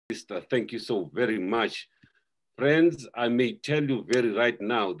Sister, thank you so very much. Friends, I may tell you very right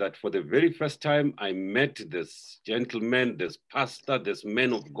now that for the very first time I met this gentleman, this pastor, this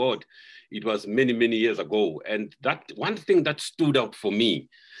man of God, it was many, many years ago. And that one thing that stood out for me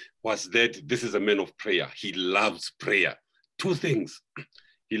was that this is a man of prayer. He loves prayer. Two things.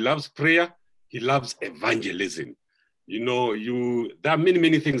 He loves prayer. He loves evangelism. You know, there are many,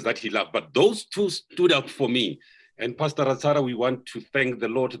 many things that he loved, but those two stood out for me. And Pastor Ratsara, we want to thank the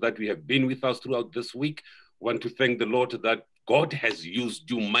Lord that we have been with us throughout this week. We want to thank the Lord that God has used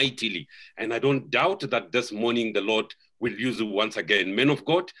you mightily. And I don't doubt that this morning the Lord will use you once again. Men of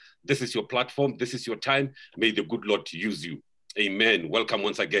God, this is your platform. This is your time. May the good Lord use you. Amen. Welcome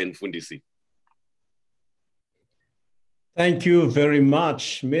once again, Fundisi. Thank you very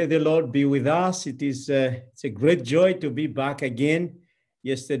much. May the Lord be with us. It's a great joy to be back again.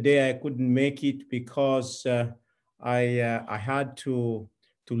 Yesterday I couldn't make it because I had to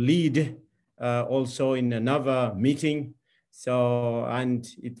lead also in another meeting. So, and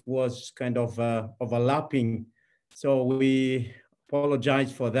it was kind of overlapping. So we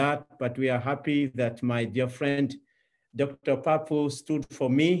apologize for that, but we are happy that my dear friend, Dr. Papu stood for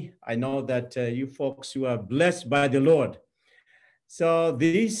me. I know that you folks, you are blessed by the Lord. So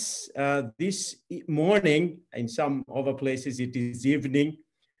this morning, in some other places it is evening,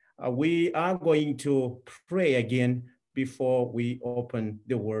 we are going to pray again before we open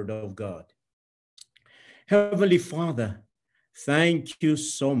the Word of God. Heavenly Father, thank you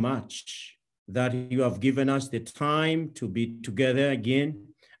so much that you have given us the time to be together again.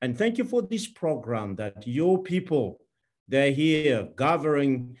 And thank you for this program that your people, they're here,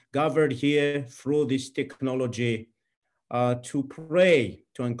 gathered here through this technology to pray,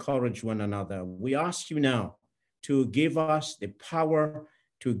 to encourage one another. We ask you now to give us the power,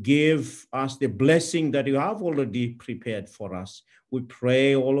 to give us the blessing that you have already prepared for us. We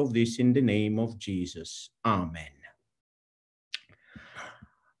pray all of this in the name of Jesus. Amen.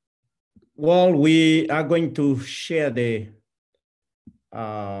 Well, we are going to share the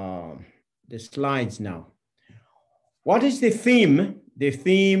slides now. What is the theme? The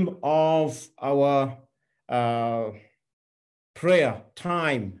theme of our prayer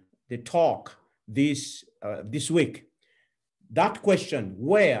time, the talk this week. That question,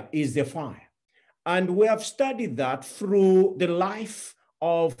 where is the fire? And we have studied that through the life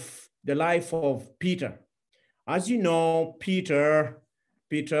of Peter. As you know, Peter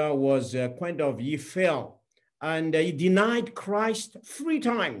was he fell and he denied Christ 3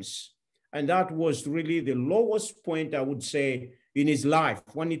 times. And that was really the lowest point, I would say, in his life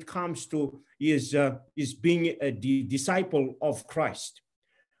when it comes to his being a disciple of Christ.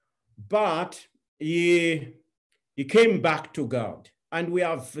 But he came back to God. And we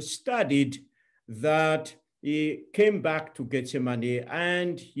have studied that he came back to Gethsemane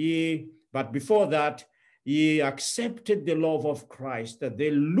but before that, he accepted the love of Christ, that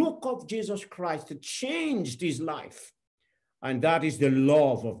the look of Jesus Christ changed his life. And that is the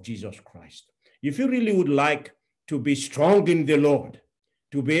love of Jesus Christ. If you really would like to be strong in the Lord,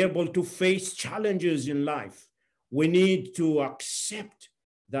 to be able to face challenges in life, we need to accept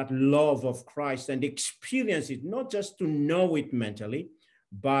that love of Christ and experience it, not just to know it mentally,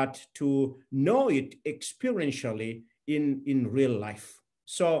 but to know it experientially in real life.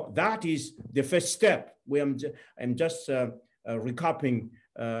 So that is the first step. I'm just recapping,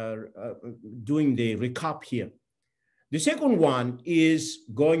 doing the recap here. The second one is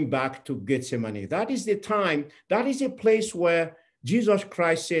going back to Gethsemane. That is the time, that is a place where Jesus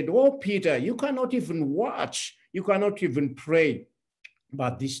Christ said, oh, Peter, you cannot even watch, you cannot even pray.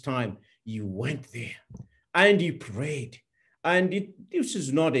 But this time you went there and he prayed. And this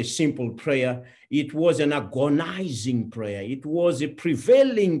is not a simple prayer. It was an agonizing prayer. It was a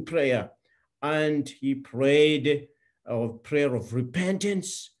prevailing prayer. And he prayed a prayer of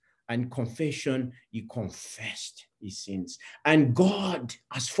repentance and confession. He confessed his sins. And God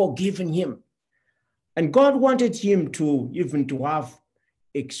has forgiven him. And God wanted him to have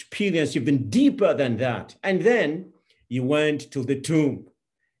experience even deeper than that. And then he went to the tomb.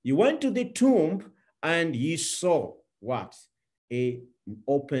 He went to the tomb and he saw what? An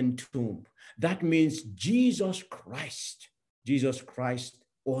open tomb. That means Jesus Christ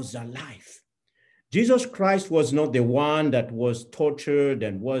was alive. Jesus Christ was not the one that was tortured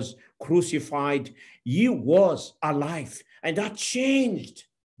and was crucified. He was alive. And that changed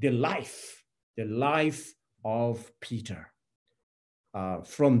the life of Peter.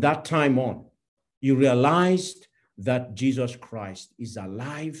 From that time on, he realized that Jesus Christ is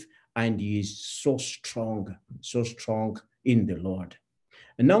alive and he is so strong in the Lord.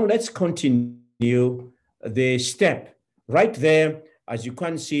 And now let's continue the step. Right there, As you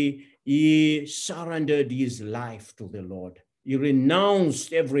can see, he surrendered his life to the Lord. He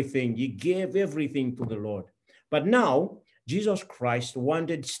renounced everything. He gave everything to the Lord. But now, Jesus Christ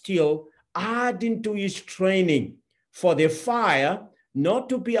wanted still add into his training for the fire not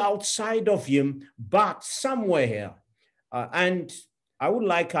to be outside of him, but somewhere here. And I would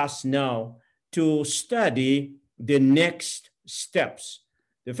like us now to study the next steps.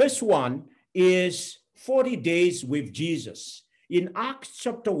 The first one is 40 days with Jesus. In Acts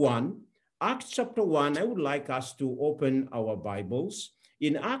chapter 1, I would like us to open our Bibles.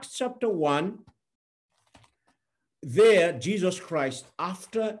 In Acts chapter 1, there, Jesus Christ,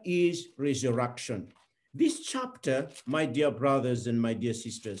 after his resurrection. This chapter, my dear brothers and my dear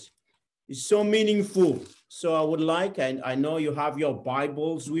sisters, is so meaningful. So I would like, and I know you have your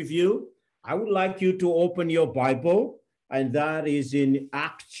Bibles with you, I would like you to open your Bible, and that is in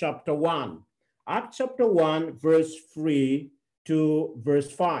Acts chapter 1. Acts chapter 1, verse 3 to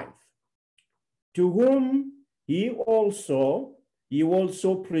verse 5. To whom he also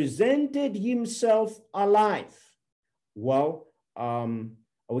presented himself alive. Well,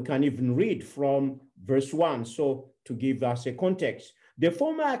 we can even read from verse 1, so to give us a context. The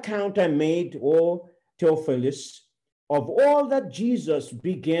former account I made, O Theophilus, of all that Jesus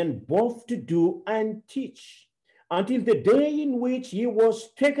began both to do and teach, until the day in which he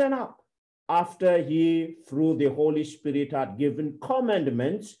was taken up, after he, through the Holy Spirit, had given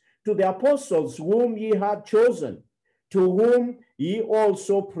commandments to the apostles whom he had chosen, to whom he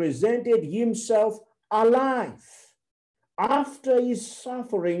also presented himself alive, after his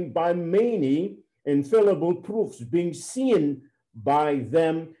suffering by many infallible proofs, being seen by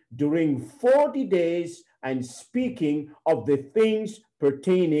them during 40 days, and speaking of the things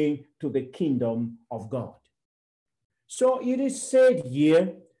pertaining to the kingdom of God. So it is said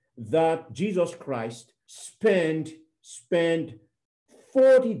here that Jesus Christ spent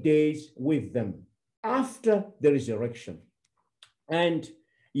 40 days with them after the resurrection. And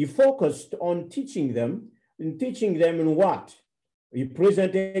he focused on teaching them in what? He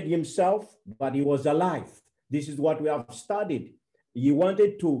presented himself, but he was alive. This is what we have studied. He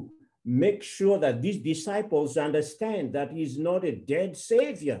wanted to make sure that these disciples understand that he's not a dead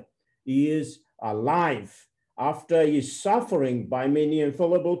savior. He is alive after his suffering by many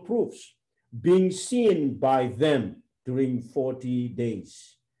infallible proofs, being seen by them during 40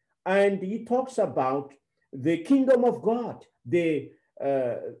 days. And he talks about the kingdom of God, the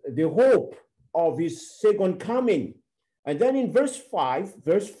hope of his second coming. And then in verse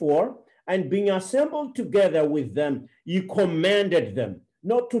 4, and being assembled together with them, he commanded them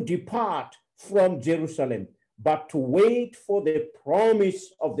not to depart from Jerusalem, but to wait for the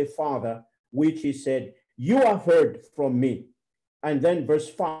promise of the Father, which he said, you have heard from me. And then verse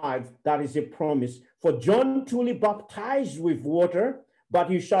 5, that is a promise. For John truly baptized with water, but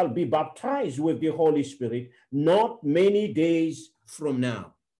you shall be baptized with the Holy Spirit not many days from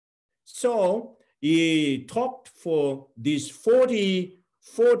now. So he talked for these 40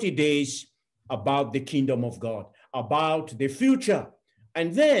 days about the kingdom of God, about the future.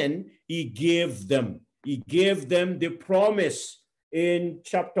 And then he gave them the promise in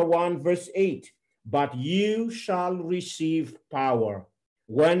chapter 1, verse 8. But you shall receive power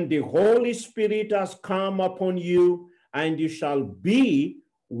when the Holy Spirit has come upon you, and you shall be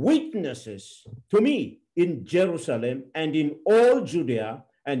witnesses to me in Jerusalem and in all Judea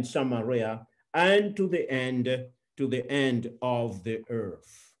and Samaria and to the end of the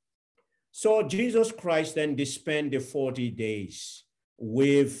earth. So Jesus Christ then spent the 40 days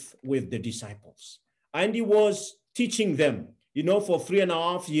with the disciples, and he was teaching them. For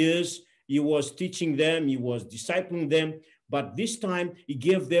 3.5 years, he was teaching them, he was discipling them, but this time he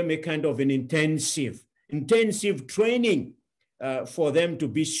gave them a kind of an intensive training for them to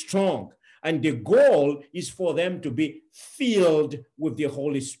be strong. And the goal is for them to be filled with the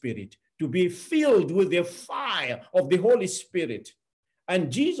Holy Spirit, to be filled with the fire of the Holy Spirit. And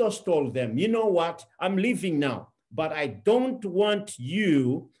Jesus told them, you know what, I'm leaving now, but I don't want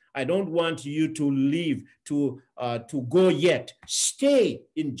you to leave, to go yet. Stay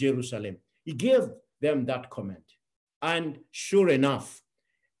in Jerusalem. He gave them that command. And sure enough,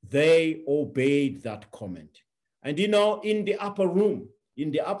 they obeyed that command. And in the upper room,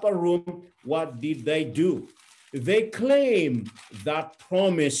 what did they do? They claimed that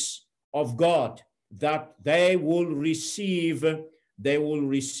promise of God that they will receive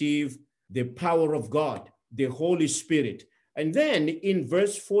the power of God, the Holy Spirit. And then in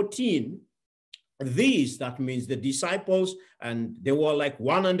verse 14, that means the disciples, and there were like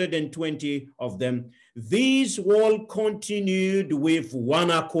 120 of them, these all continued with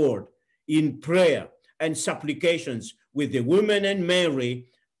one accord in prayer and supplications with the women and Mary,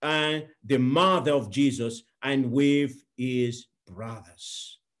 and the mother of Jesus, and with his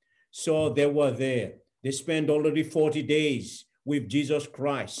brothers. So they were there. They spent already 40 days with Jesus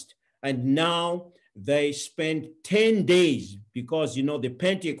Christ. And now they spent 10 days because, you know, the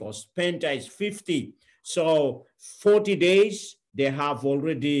Pentecost, Penta is 50. So 40 days, they have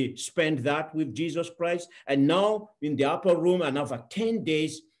already spent that with Jesus Christ. And now in the upper room, another 10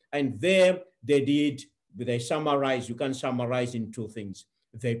 days. And there they summarize, you can summarize in two things.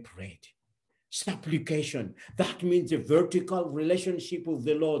 They prayed. Supplication, that means a vertical relationship with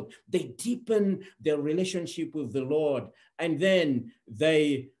the Lord. They deepen their relationship with the Lord, and then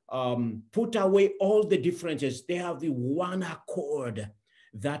they put away all the differences. They have the one accord.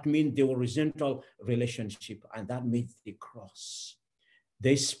 That means the horizontal relationship, and that means the cross.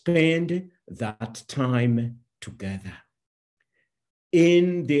 They spend that time together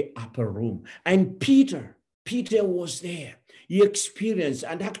in the upper room. And Peter was there. He experienced,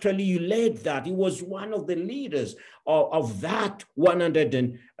 and actually he led that. He was one of the leaders of that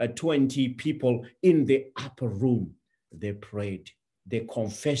 120 people in the upper room. They prayed. They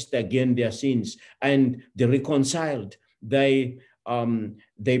confessed again their sins, and they reconciled. They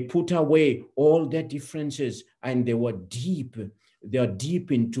put away all their differences, and they were deep. They are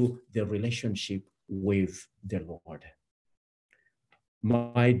deep into the relationship with the Lord.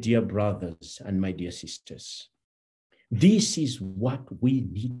 My dear brothers and my dear sisters, this is what we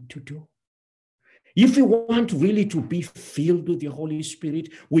need to do. If we want really to be filled with the Holy Spirit,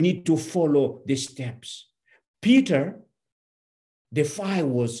 we need to follow the steps. Peter, the fire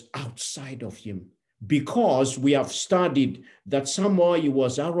was outside of him because we have studied that somehow he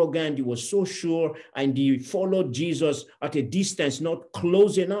was arrogant, he was so sure, and he followed Jesus at a distance, not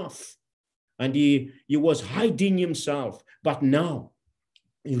close enough. And he was hiding himself. But now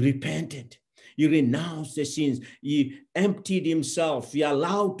he repented. He renounced the sins. He emptied himself. He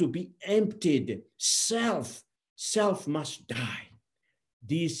allowed to be emptied. Self must die.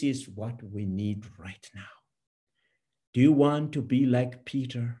 This is what we need right now. Do you want to be like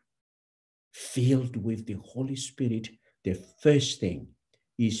Peter, filled with the Holy Spirit? The first thing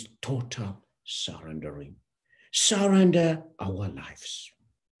is total surrendering. Surrender our lives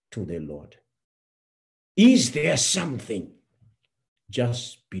to the Lord. Is there something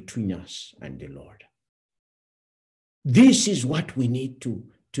just between us and the Lord? This is what we need to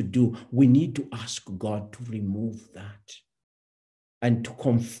do. We need to ask God to remove that and to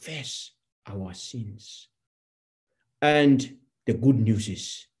confess our sins. And the good news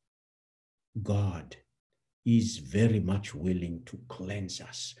is God is very much willing to cleanse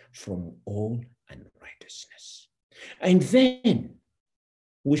us from all unrighteousness. And then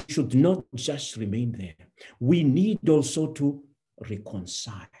we should not just remain there. We need also to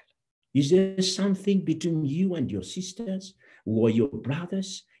reconcile. Is there something between you and your sisters or your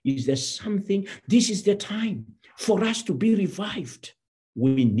brothers? Is there something? This is the time for us to be revived.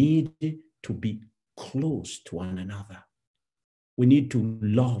 We need to be close to one another. We need to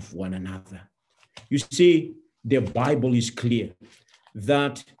love one another. You see, the Bible is clear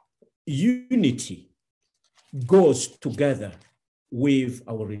that unity goes together with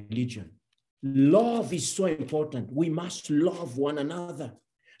our religion. Love is so important. We must love one another.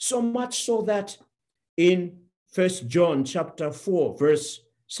 So much so that in 1 John chapter 4, verse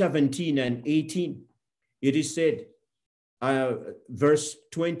 17 and 18, it is said, verse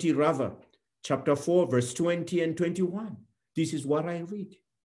 20 rather, chapter 4, verse 20 and 21. This is what I read.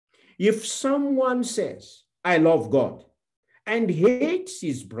 If someone says, I love God, and hates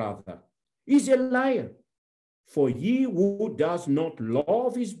his brother, is a liar. For he who does not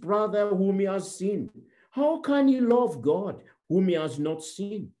love his brother whom he has seen, how can he love God whom he has not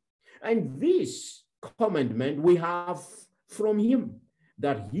seen? And this commandment we have from him,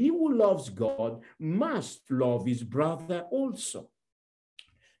 that he who loves God must love his brother also.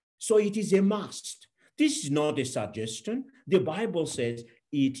 So it is a must. This is not a suggestion. The Bible says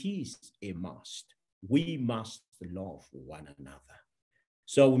it is a must. We must love one another.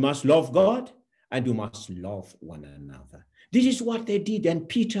 So we must love God, and you must love one another. This is what they did, and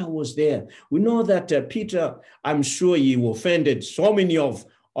Peter was there. We know that Peter, I'm sure he offended so many of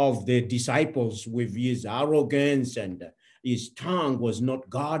the disciples with his arrogance, and his tongue was not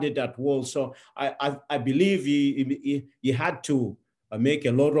guarded at all. So I believe he had to make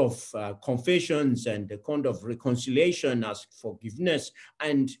a lot of confessions and a kind of reconciliation, ask forgiveness.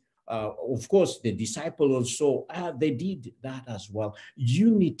 And of course, the disciples also, they did that as well.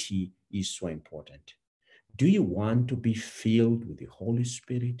 Unity is so important. Do you want to be filled with the Holy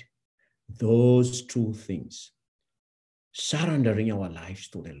Spirit? Those two things, surrendering our lives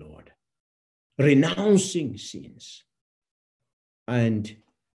to the Lord, renouncing sins, and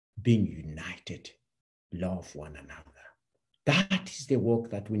being united, love one another. That is the work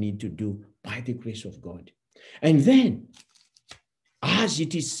that we need to do by the grace of God. And then, as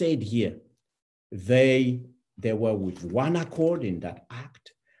it is said here, they were with one accord in that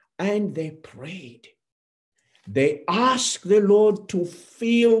act, and they prayed. They asked the Lord to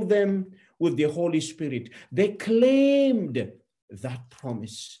fill them with the Holy Spirit. They claimed that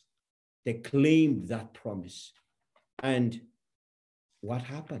promise. They claimed that promise. And what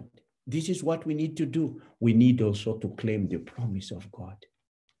happened? This is what we need to do. We need also to claim the promise of God.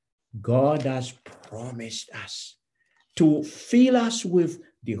 God has promised us to fill us with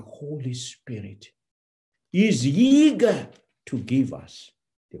the Holy Spirit. He is eager to give us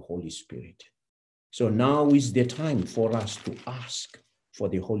the Holy Spirit. So now is the time for us to ask for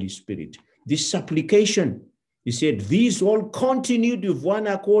the Holy Spirit. This supplication, he said, these all continued with one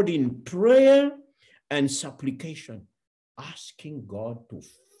accord in prayer and supplication, asking God to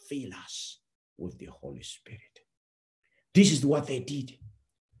fill us with the Holy Spirit. This is what they did.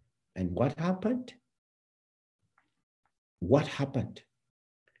 And what happened? What happened?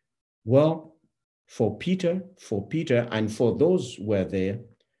 Well, for Peter and for those who were there,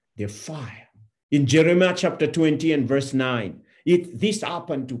 the fire. In Jeremiah chapter 20 and verse 9, this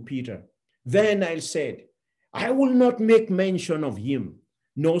happened to Peter. Then I said, I will not make mention of him,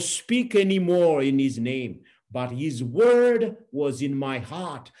 nor speak anymore in his name, but his word was in my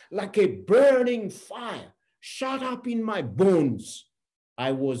heart like a burning fire, shut up in my bones.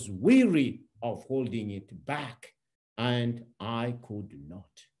 I was weary of holding it back, and I could not.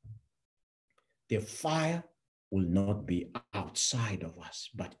 The fire will not be outside of us,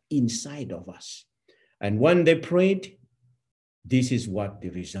 but inside of us. And when they prayed, this is what the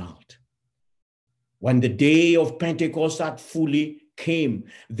result. When the day of Pentecost had fully came,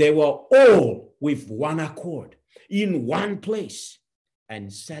 they were all with one accord in one place.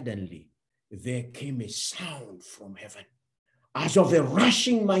 And suddenly there came a sound from heaven as of a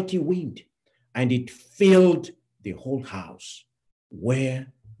rushing mighty wind, and it filled the whole house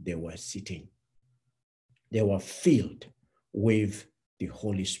where they were sitting. They were filled with the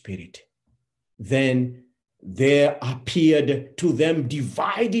Holy Spirit. Then there appeared to them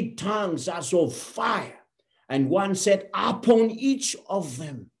divided tongues as of fire, and one sat upon each of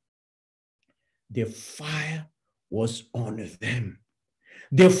them. The fire was on them.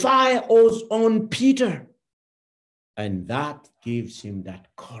 The fire was on Peter, and that gives him that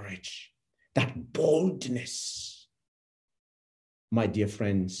courage, that boldness. My dear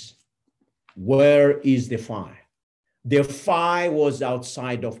friends, where is the fire? The fire was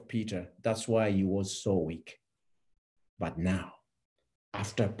outside of Peter. That's why he was so weak. But now,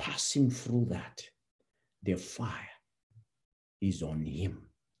 after passing through that, the fire is on him.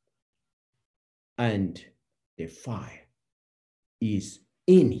 And the fire is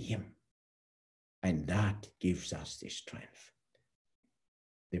in him. And that gives us the strength,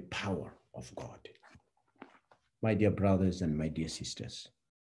 the power of God. My dear brothers and my dear sisters,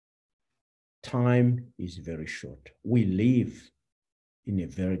 time is very short. We live in a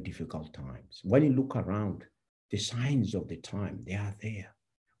very difficult times. When you look around, the signs of the time, they are there.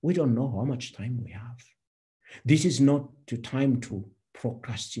 We don't know how much time we have. This is not the time to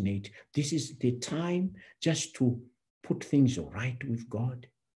procrastinate. This is the time just to put things right with God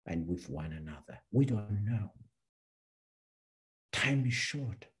and with one another. We don't know. Time is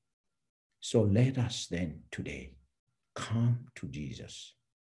short. So let us then today come to Jesus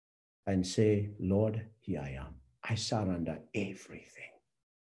and say, Lord, here I am. I surrender everything.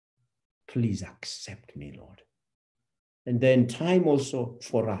 Please accept me, Lord. And then time also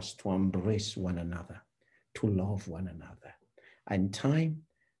for us to embrace one another, to love one another, and time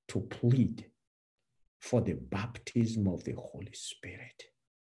to plead for the baptism of the Holy Spirit.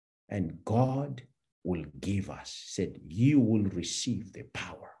 And God will give us, said, you will receive the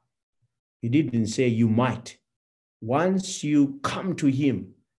power. He didn't say you might. Once you come to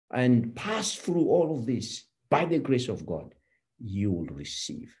him and pass through all of this, by the grace of God, you will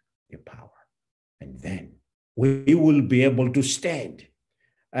receive the power. And then we will be able to stand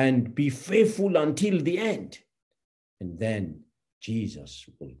and be faithful until the end. And then Jesus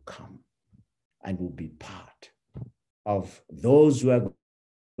will come and will be part of those who are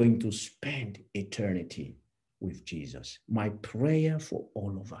going to spend eternity with Jesus. My prayer for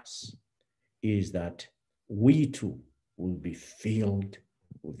all of us is that we too will be filled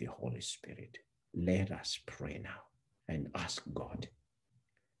with the Holy Spirit. Let us pray now and ask God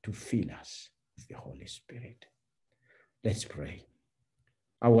to fill us with the Holy Spirit. Let's pray.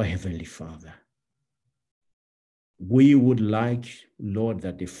 Our Heavenly Father, we would like, Lord,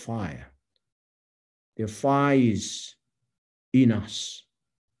 that the fire is in us,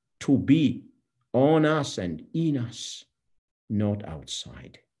 to be on us and in us, not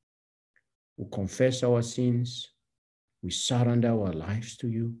outside. We confess our sins. We surrender our lives to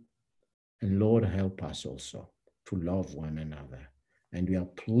you. And Lord, help us also to love one another. And we are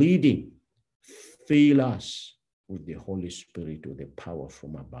pleading, fill us with the Holy Spirit, with the power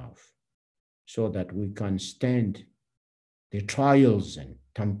from above, so that we can stand the trials and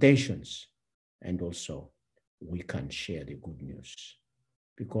temptations, and also we can share the good news.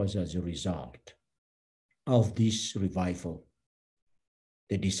 Because as a result of this revival,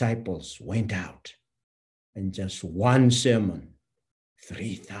 the disciples went out, and just one sermon,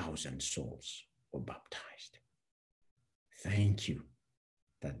 3,000 souls were baptized. Thank you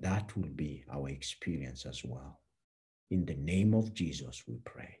that that will be our experience as well. In the name of Jesus, we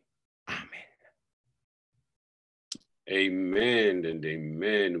pray. Amen. Amen and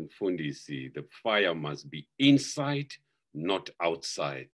amen, Mfundisi. The fire must be inside, not outside.